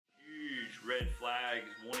flags,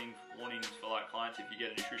 warnings for like clients. If you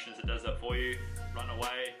get a nutritionist that does that for you, run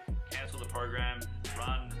away, cancel the program,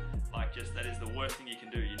 run. Like, just that is the worst thing you can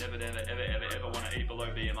do. You never ever want to eat below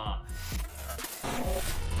BMR.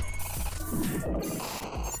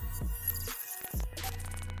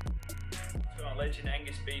 Legend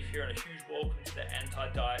Angus Beef here, and a huge welcome to the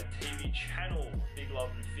Anti-Diet TV channel. Big love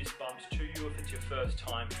and fist bumps to you if it's your first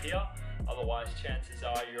time here. Otherwise, chances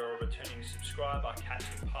are you're a returning subscriber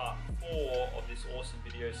catching part 4 of this awesome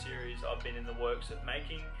video series I've been in the works of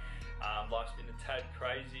making. Life's been a tad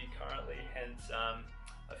crazy currently, hence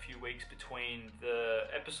a few weeks between the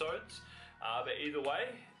episodes. But either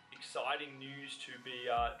way, exciting news to be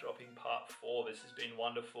dropping part 4. This has been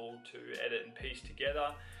wonderful to edit and piece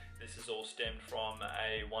together. This has all stemmed from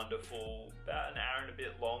a wonderful, about an hour and a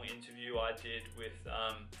bit long interview I did with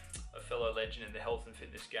a fellow legend in the health and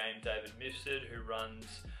fitness game, David Mifsud, who runs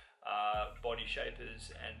Body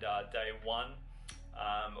Shapers and Day One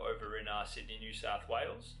over in Sydney, New South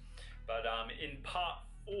Wales. But in part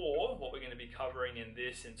 4, what we're going to be covering in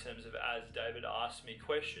this, in terms of as David asked me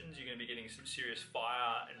questions, you're going to be getting some serious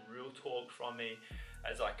fire and real talk from me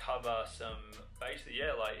as I cover some basically,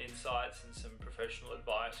 like insights and some professional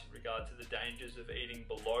advice in regard to the dangers of eating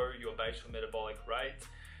below your basal metabolic rate.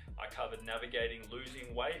 I covered navigating losing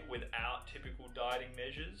weight without typical dieting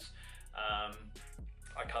measures.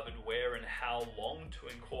 I covered where and how long to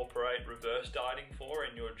incorporate reverse dieting for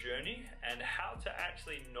in your journey, and how to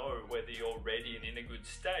actually know whether you're ready and in a good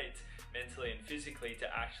state mentally and physically to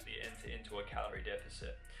actually enter into a calorie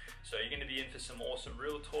deficit. So you're going to be in for some awesome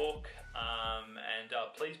real talk, and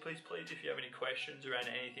please, if you have any questions around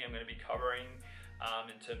anything I'm going to be covering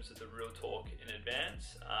in terms of the real talk in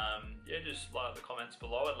advance, yeah, just light up the comments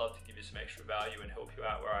below. I'd love to give you some extra value and help you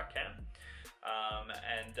out where I can.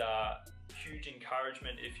 Huge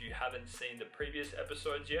encouragement, if you haven't seen the previous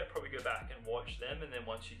episodes yet, probably go back and watch them, and then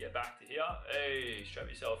once you get back to here, hey, strap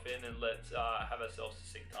yourself in and let's have ourselves a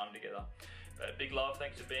sick time together. But big love,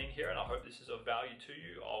 thanks for being here, and I hope this is of value to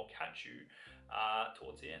you. I'll catch you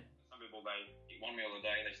towards the end. Some people, they eat one meal a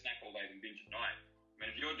day, they snack all day and binge at night. I mean,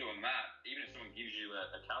 if you're doing that, even if someone gives you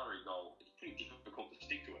a calorie goal, it's pretty difficult to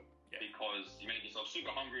stick to it. Yeah. Because you make yourself super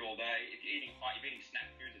hungry all day. If you're eating snack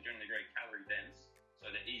foods, are generally very calorie dense, so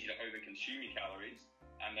they're easy to over-consume your calories.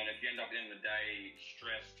 And then if you end up at the end of the day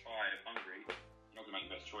stressed, tired, hungry, you're not going to make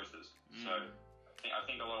the best choices. So I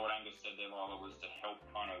think a lot of what Angus said there, Lila, was to help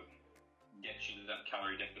kind of get you to that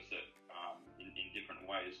calorie deficit in different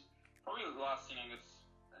ways. Probably the last thing, Angus,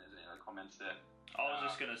 there's any other comments there? I was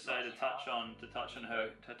just going to say, to touch on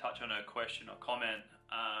her question or comment,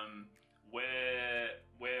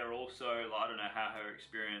 where also, like, I don't know how her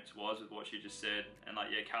experience was with what she just said, and like,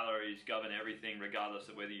 yeah, calories govern everything regardless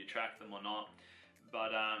of whether you track them or not.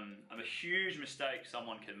 But a huge mistake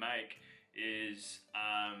someone can make is,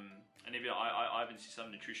 and even I even see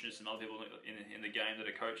some nutritionists and other people in the game that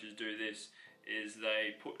are coaches do this, is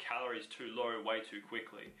they put calories too low way too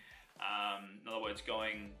quickly. In other words,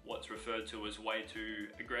 going what's referred to as way too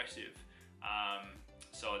aggressive.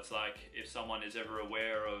 So it's like, if someone is ever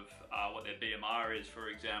aware of what their BMR is, for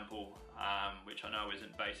example, which I know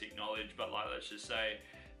isn't basic knowledge, but like, let's just say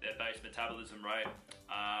their base metabolism rate,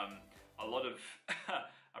 a lot of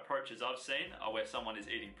approaches I've seen are where someone is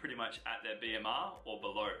eating pretty much at their BMR or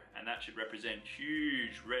below, and that should represent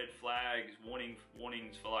huge red flags,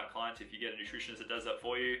 warnings for like clients. If you get a nutritionist that does that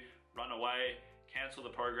for you, run away, cancel the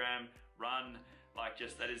program, run. Like,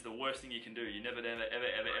 just that is the worst thing you can do. You never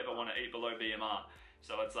ever want to eat below BMR.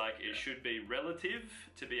 So it's like, it should be relative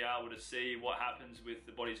to be able to see what happens with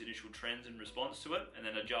the body's initial trends in response to it, and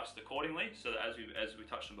then adjust accordingly. So that as we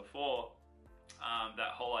touched on before,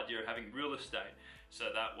 that whole idea of having real estate. So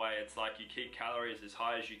that way it's like you keep calories as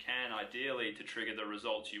high as you can, ideally, to trigger the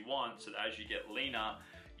results you want, so that as you get leaner,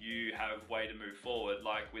 you have way to move forward.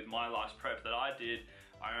 Like with my last prep that I did,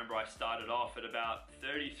 I remember I started off at about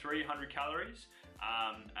 3,300 calories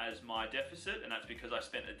as my deficit, and that's because I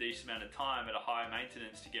spent a decent amount of time at a higher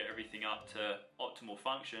maintenance to get everything up to optimal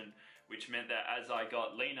function, which meant that as I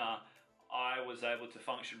got leaner, I was able to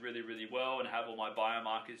function really well and have all my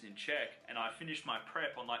biomarkers in check. And I finished my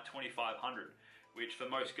prep on like 2,500, which for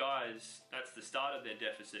most guys, that's the start of their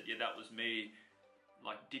deficit. Yeah, that was me,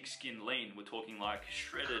 like dick skin lean. We're talking like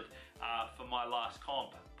shredded for my last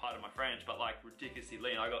comp, pardon my French, but like ridiculously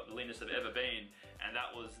lean. I got the leanest I've ever been, and that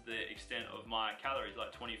was the extent of my calories,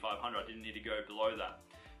 like 2,500. I didn't need to go below that,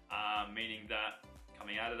 meaning that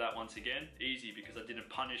coming out of that, once again, easy, because I didn't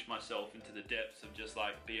punish myself into the depths of just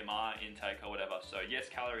like BMR intake or whatever. So yes,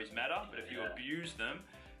 calories matter, but if you abuse them,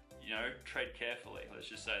 you know, tread carefully. Let's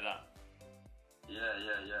just say that.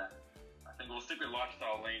 Yeah. I think we'll stick with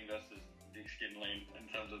lifestyle lean versus big skin lean in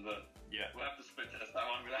terms of the. Yeah. We'll have to split test that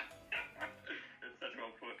one with that. It's such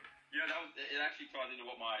well put. Yeah, it actually ties into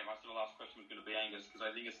what my sort of last question was going to be, Angus, because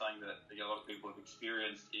I think it's something that a lot of people have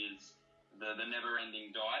experienced is the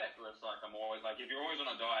never-ending diet, where it's like I'm always like, if you're always on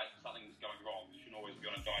a diet, something's going wrong. You shouldn't always be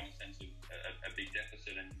on a diet in the sense of a big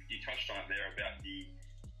deficit. And you touched on it there about the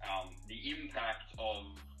impact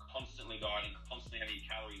of constantly dieting, constantly having your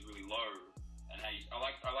calories really low. And I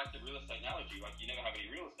like the real estate analogy. Like you never have any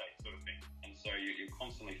real estate sort of thing, and so you're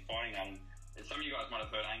constantly fighting that. And some of you guys might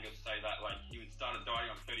have heard Angus say that, like, he would start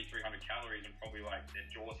dieting on 3,300 calories and probably, like, their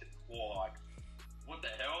jaws hit the floor, like, what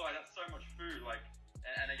the hell? Like, that's so much food. Like,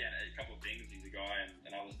 and again, a couple of things, he's a guy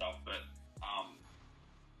and other stuff, but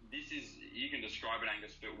this is, you can describe it,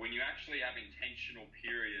 Angus, but when you actually have intentional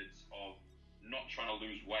periods of not trying to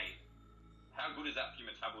lose weight, how good is that for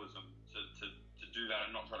your metabolism to do that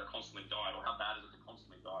and not try to constantly diet, or how bad is it to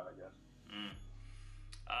constantly diet, I guess?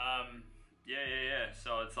 Yeah.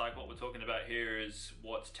 So it's like what we're talking about here is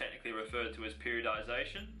what's technically referred to as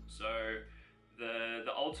periodization. So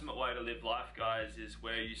the ultimate way to live life, guys, is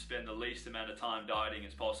where you spend the least amount of time dieting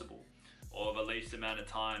as possible, or the least amount of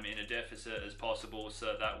time in a deficit as possible,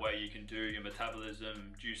 so that way you can do your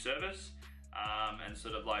metabolism due service and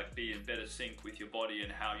sort of like be in better sync with your body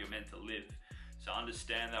and how you're meant to live. So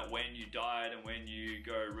understand that when you diet and when you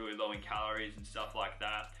go really low in calories and stuff like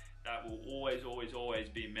that, that will always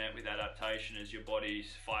be met with adaptation as your body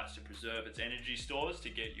fights to preserve its energy stores to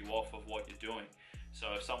get you off of what you're doing.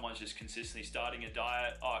 So if someone's just consistently starting a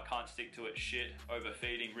diet, oh, I can't stick to it, shit,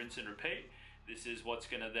 overfeeding, rinse and repeat, this is what's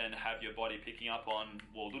going to then have your body picking up on,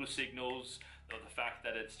 well, little signals, or the fact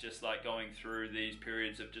that it's just like going through these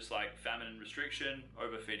periods of just like famine and restriction,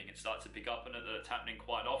 overfeeding. It starts to pick up on it, that it's happening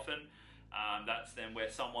quite often. That's then where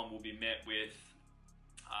someone will be met with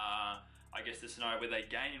I guess the scenario where they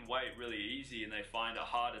gain weight really easy and they find it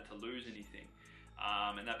harder to lose anything.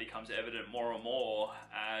 And that becomes evident more and more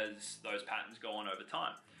as those patterns go on over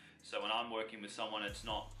time. So when I'm working with someone, it's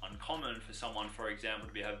not uncommon for someone, for example,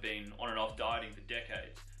 to have been on and off dieting for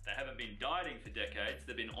decades. They haven't been dieting for decades,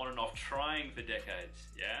 they've been on and off trying for decades,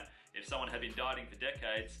 yeah? If someone had been dieting for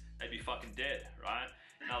decades, they'd be fucking dead, right?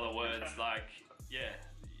 In other words, like, yeah,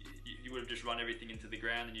 you would have just run everything into the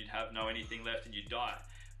ground and you'd have no anything left and you'd die.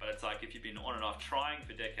 But it's like, if you've been on and off trying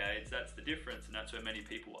for decades, that's the difference, and that's where many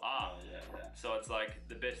people are. Yeah. So it's like,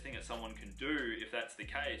 the best thing that someone can do, if that's the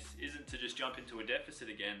case, isn't to just jump into a deficit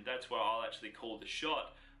again. That's where I'll actually call the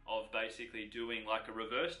shot of basically doing like a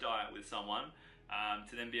reverse diet with someone,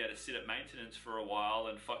 to then be able to sit at maintenance for a while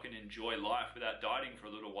and fucking enjoy life without dieting for a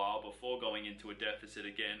little while before going into a deficit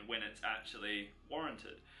again when it's actually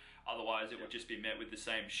warranted. Otherwise, it would just be met with the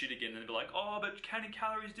same shit again, and they'd be like, oh, but counting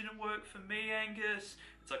calories didn't work for me, Angus.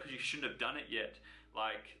 It's like, because you shouldn't have done it yet.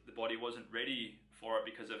 Like, the body wasn't ready for it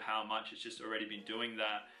because of how much it's just already been doing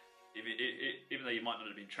that. Even though you might not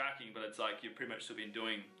have been tracking, but it's like you've pretty much still been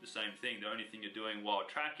doing the same thing. The only thing you're doing while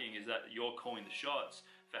tracking is that you're calling the shots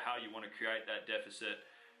for how you want to create that deficit.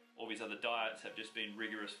 All these other diets have just been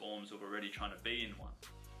rigorous forms of already trying to be in one.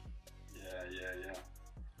 Yeah.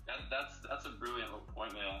 That's a brilliant little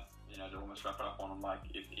point there. You know, to almost wrap it up on. Like,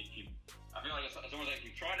 if you, I feel like it's almost like if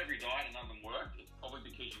you tried every diet and none of them worked, it's probably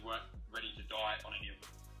because you weren't ready to diet on any of them.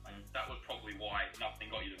 Like, that was probably why nothing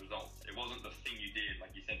got you the results. It wasn't the thing you did,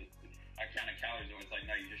 like you said. I counted calories, and it's like,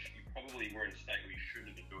 no, you probably were in a state where you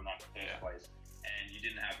shouldn't have been doing that in the first place, and you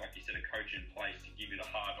didn't have, like you said, a coach in place to give you the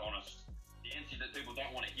hard, honest, the answer that people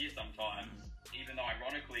don't want to hear sometimes. Even though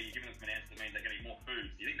ironically, you're giving them an answer that means they're going to eat more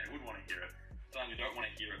foods. You think they would want to hear it. Sometimes we don't want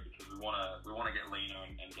to hear it because we want to get leaner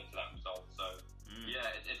and get to that result. So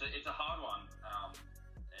yeah, it's a hard one.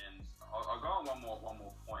 And I'll go on one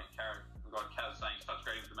more point. We've got Kaz saying such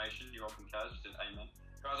great information. You're welcome, Kaz. You said amen.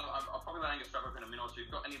 Guys, I'll probably let Angus wrap up in a minute or two. If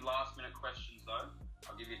you've got any last minute questions though,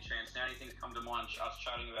 I'll give you a chance now. Anything come to mind? Us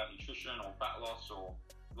chatting about nutrition or fat loss or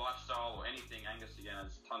lifestyle or anything. Angus again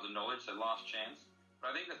has tons of knowledge, so last chance.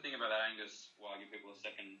 But I think the thing about that, Angus, while I give people a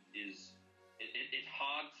second, is it's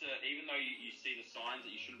hard to, even though you see the signs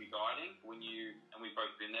that you shouldn't be dieting, and we've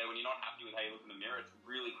both been there, when you're not happy with how you look in the mirror, it's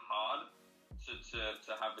really hard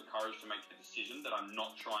to have the courage to make the decision that I'm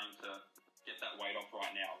not trying to get that weight off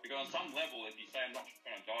right now. Because on some level, if you say I'm not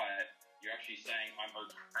going to diet, you're actually saying I'm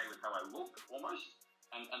okay with how I look, almost.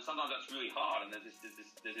 And sometimes that's really hard, and there's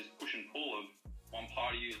this push and pull of one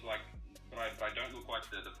part of you is like, but I don't look like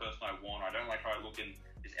the person I want. I don't like how I look in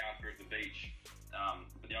this outfit at the beach.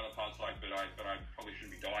 But the other part's like, but I probably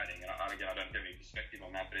shouldn't be dieting. And I don't have any perspective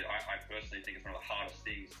on that, but I personally think it's one of the hardest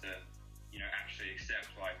things to, actually accept.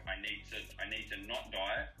 Like, I need to not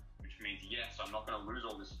diet, which means yes, I'm not going to lose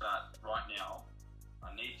all this fat right now.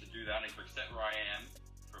 I need to do that. I need to accept where I am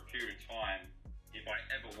for a period of time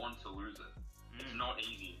run to lose it. It's not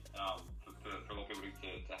easy for a lot of people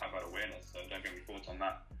to have that awareness. So don't get any thoughts on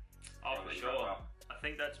that. Oh, for sure. I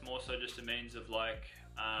think that's more so just a means of like,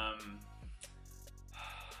 how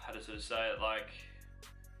to sort of say it, like,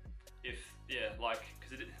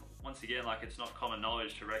 because once again, like, it's not common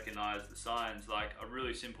knowledge to recognize the signs. Like, a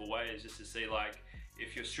really simple way is just to see, like,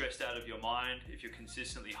 if you're stressed out of your mind, if you're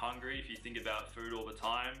consistently hungry, if you think about food all the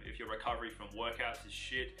time, if your recovery from workouts is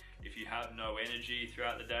shit, if you have no energy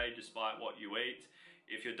throughout the day despite what you eat,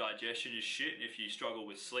 if your digestion is shit, if you struggle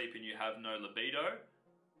with sleep and you have no libido,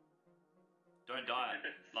 don't diet.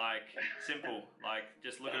 Like, simple. Like,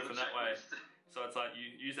 just look at it from that way. So it's like, you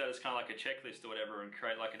use that as kind of like a checklist or whatever and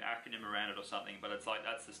create like an acronym around it or something, but it's like,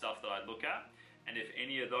 that's the stuff that I look at. And if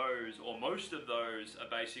any of those, or most of those, are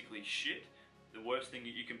basically shit, the worst thing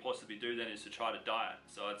you can possibly do then is to try to diet.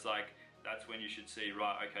 So it's like, that's when you should see,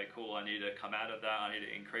 right, okay, cool, I need to come out of that, I need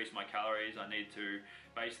to increase my calories, I need to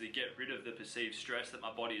basically get rid of the perceived stress that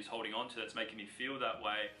my body is holding on to that's making me feel that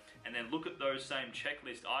way, and then look at those same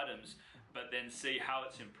checklist items, but then see how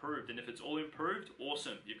it's improved. And if it's all improved,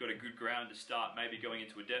 awesome, you've got a good ground to start maybe going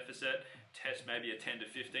into a deficit, test maybe a 10 to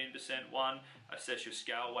 15% one, assess your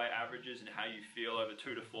scale weight averages and how you feel over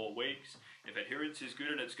 2 to 4 weeks. If adherence is good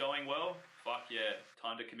and it's going well, fuck yeah,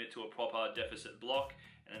 time to commit to a proper deficit block,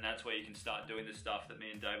 and then that's where you can start doing the stuff that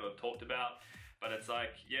me and Dave have talked about. But it's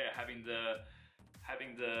like, yeah, having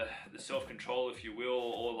the self-control, if you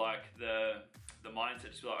will, or like the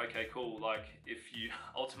mindset to be like, okay, cool, like, if you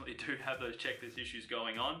ultimately do have those checklist issues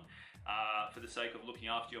going on, for the sake of looking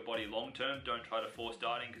after your body long term, don't try to force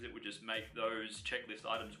dieting, because it would just make those checklist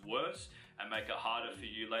items worse and make it harder for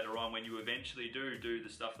you later on when you eventually do the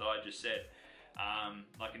stuff that I just said.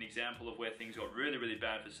 Like an example of where things got really, really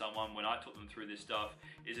bad for someone when I took them through this stuff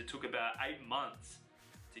is it took about 8 months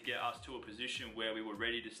to get us to a position where we were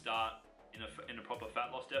ready to start in a proper fat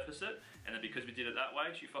loss deficit, and then because we did it that way,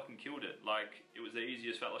 she fucking killed it. Like, it was the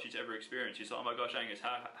easiest fat loss she's ever experienced. She's like, oh my gosh, Angus,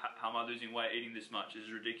 how am I losing weight eating this much? This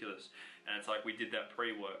is ridiculous. And it's like, we did that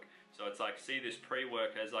pre-work. So it's like, see this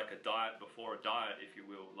pre-work as like a diet before a diet, if you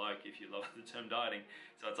will, like, if you love the term dieting.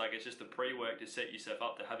 So it's like, it's just the pre-work to set yourself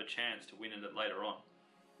up to have a chance to win in it later on.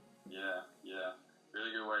 Yeah,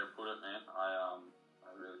 really good way to put it, man. I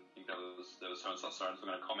really think there was someone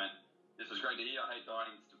going to comment. This was great to hear. I hate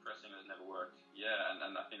dieting. It's depressing and it never worked. Yeah,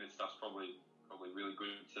 and I think this stuff's probably really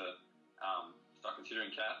good to start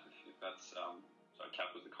considering, Kat. If that's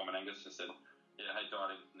Kat was the comment. Angus just said, yeah, I hate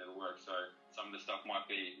dieting. It never worked. So some of the stuff might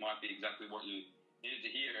be exactly what you needed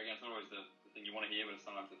to hear. Again, it's not always the thing you want to hear, but it's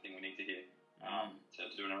sometimes the thing we need to hear to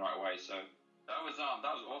do it in the right way. So that was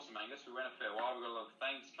awesome, Angus. We went a fair while. We've got a lot of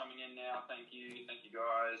thanks coming in now. Thank you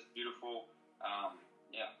guys. Beautiful.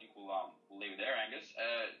 Yeah, I think we'll leave it there, Angus.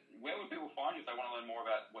 Where would people find you if they want to learn more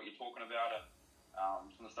about what you're talking about?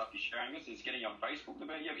 Some of the stuff you're sharing us is getting on Facebook.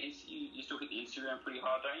 You still hit the Instagram pretty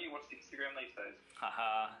hard, don't you? What's the Instagram these days?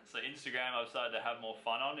 So Instagram I've started to have more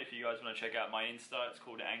fun on. If you guys want to check out my Insta, it's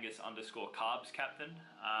called Angus_carbs captain,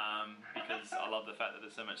 because I love the fact that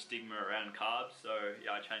there's so much stigma around carbs. So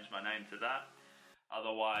yeah, I changed my name to that.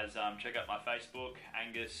 Otherwise, check out my Facebook,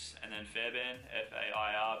 Angus and then Fairbairn,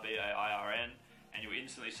 FAIRBAIRN. And you'll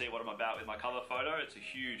instantly see what I'm about with my cover photo. It's a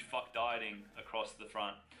huge fuck dieting across the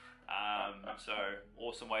front. So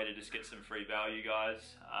awesome way to just get some free value,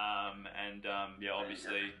 guys. Yeah,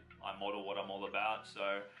 obviously I model what I'm all about.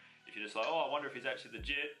 So if you're just like, oh, I wonder if he's actually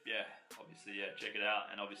legit, yeah, obviously, yeah, check it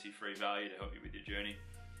out. And obviously free value to help you with your journey.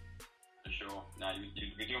 For sure. No,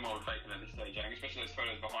 you're doing more faking at this stage, especially those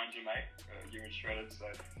photos behind you, mate. You're shredded,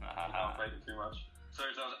 so you can't fake it too much. So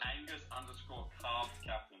that was Angus_carbs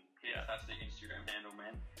captain. Yeah, that's the Instagram handle,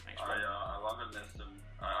 man. Thanks, I love it. There's some.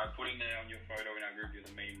 I put in there on your photo in our group. You're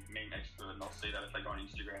the meme expert, and I'll see that if they go on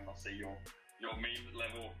Instagram. I'll see your meme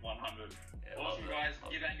level 100. Yeah, awesome, guys.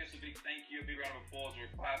 Give Angus a big thank you, a big round of applause or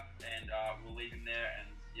a clap, and we'll leave him there.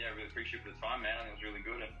 And yeah, really appreciate the time, man. I think it was really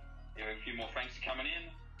good. And a few more thanks coming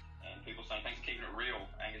in, and people saying thanks for keeping it real.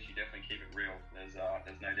 Angus, you definitely keep it real. There's no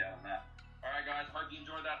doubt on that. All right, guys. Hope you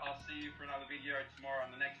enjoyed that. I'll see you for another video tomorrow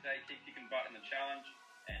and the next day. Keep kicking butt in the challenge.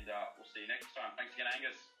 And we'll see you next time. Thanks again,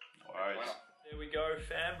 Angus. All right. There we go,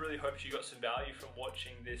 fam. Really hope you got some value from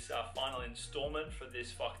watching this final installment for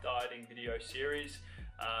this fuck dieting video series.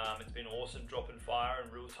 It's been awesome dropping fire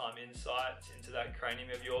and real-time insights into that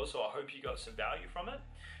cranium of yours, so I hope you got some value from it.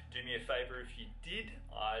 Do me a favor if you did.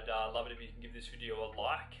 I'd love it if you can give this video a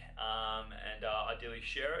like, and ideally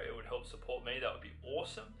share it. It would help support me. That would be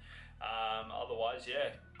awesome. Otherwise,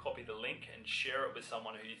 yeah, copy the link and share it with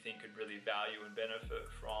someone who you think could really value and benefit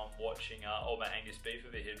from watching old mate Angus Beef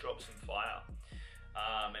over here drop some fire.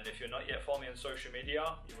 And if you're not yet following me on social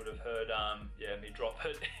media, you would have heard me drop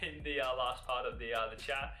it in the last part of the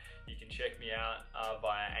chat. You can check me out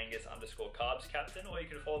via Angus_CarbsCaptain, or you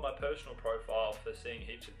can follow my personal profile for seeing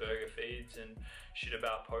heaps of burger feeds and shit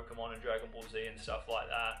about Pokemon and Dragon Ball Z and stuff like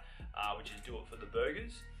that, which is Do It For The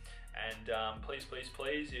Burgers. And please,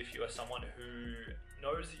 if you are someone who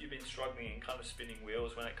knows that you've been struggling and kind of spinning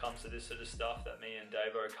wheels when it comes to this sort of stuff that me and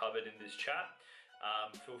Davo covered in this chat,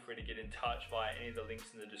 feel free to get in touch via any of the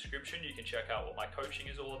links in the description. You can check out what my coaching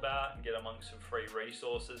is all about and get amongst some free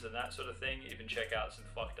resources and that sort of thing. Even check out some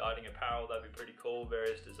fuck dieting apparel, that'd be pretty cool,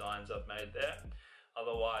 various designs I've made there.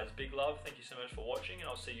 Otherwise, big love, thank you so much for watching, and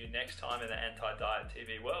I'll see you next time in the Anti-Diet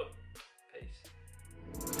TV world. Peace.